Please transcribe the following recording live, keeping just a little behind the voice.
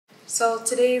So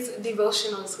today's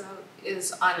devotional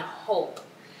is on hope.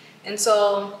 And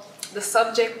so the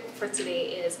subject for today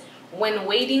is when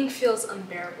waiting feels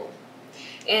unbearable.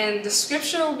 And the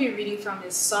scripture we'll be reading from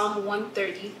is Psalm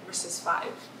 130 verses 5,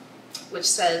 which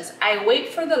says, I wait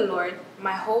for the Lord,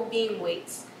 my whole being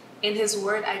waits. In his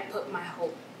word I put my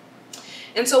hope.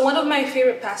 And so one of my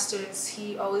favorite pastors,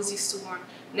 he always used to warn,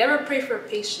 never pray for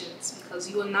patience because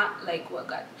you will not like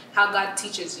how God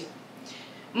teaches you.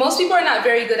 Most people are not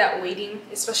very good at waiting,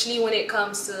 especially when it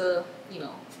comes to,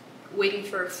 waiting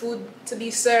for food to be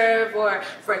served or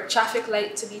for a traffic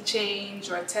light to be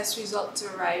changed or a test result to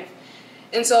arrive.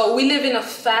 And so we live in a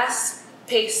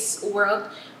fast-paced world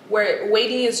where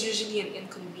waiting is usually an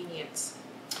inconvenience.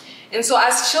 And so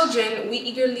as children, we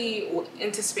eagerly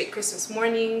anticipate Christmas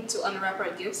morning to unwrap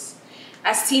our gifts.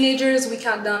 As teenagers, we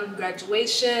count down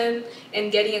graduation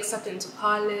and getting accepted into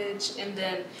college and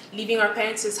then leaving our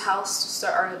parents' house to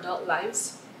start our adult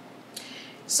lives.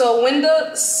 So when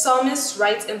the psalmist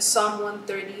writes in Psalm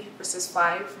 130 verses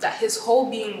 5 that his whole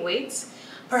being waits,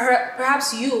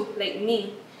 perhaps you, like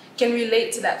me, can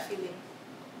relate to that feeling.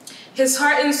 His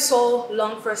heart and soul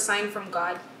long for a sign from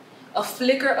God, a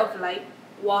flicker of light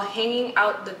while hanging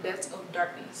out the depths of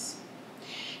darkness.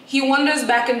 He wanders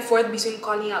back and forth between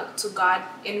calling out to God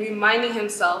and reminding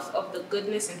himself of the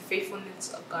goodness and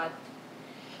faithfulness of God.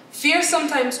 Fear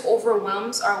sometimes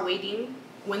overwhelms our waiting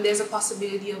when there's a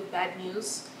possibility of bad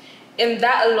news, and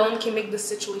that alone can make the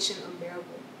situation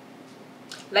unbearable.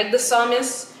 Like the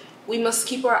psalmist, we must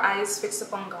keep our eyes fixed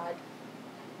upon God,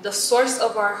 the source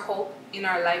of our hope in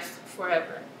our life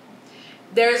forever.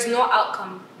 There is no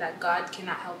outcome that God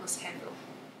cannot help us handle.